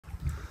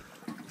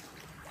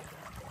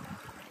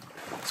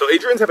So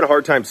Adrian's having a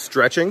hard time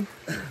stretching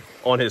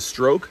on his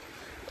stroke,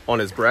 on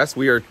his breast.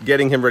 We are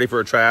getting him ready for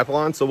a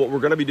triathlon. So what we're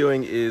gonna be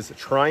doing is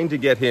trying to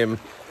get him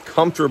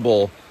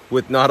comfortable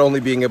with not only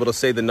being able to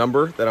say the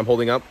number that I'm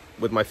holding up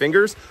with my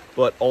fingers,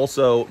 but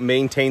also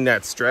maintain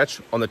that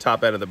stretch on the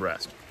top end of the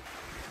breast.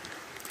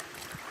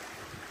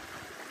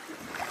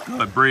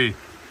 Good, breathe.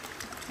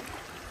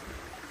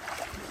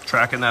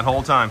 Tracking that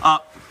whole time.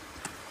 Up.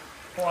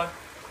 1,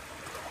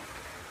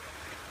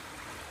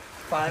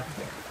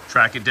 5.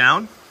 Track it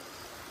down.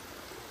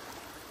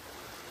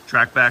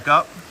 Track back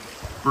up.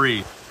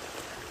 Breathe.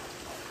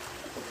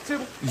 2.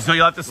 So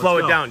you'll have to slow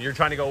Let's it go. down. You're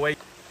trying to go away.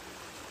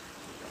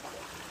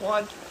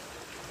 1,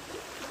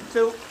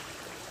 2,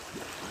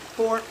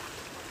 4,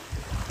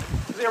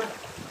 0,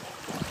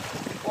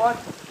 1.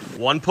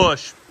 One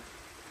push.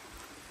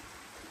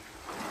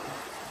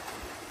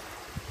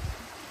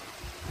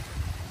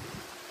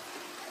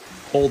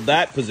 Hold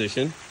that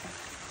position.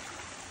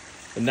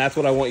 And that's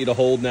what I want you to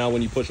hold now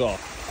when you push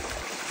off.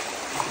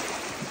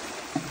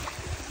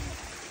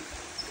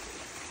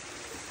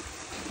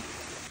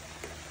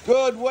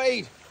 Good,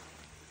 wait.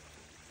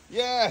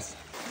 Yes.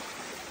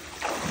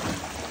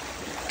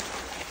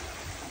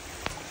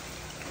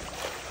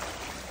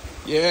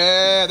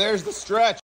 Yeah, there's the stretch.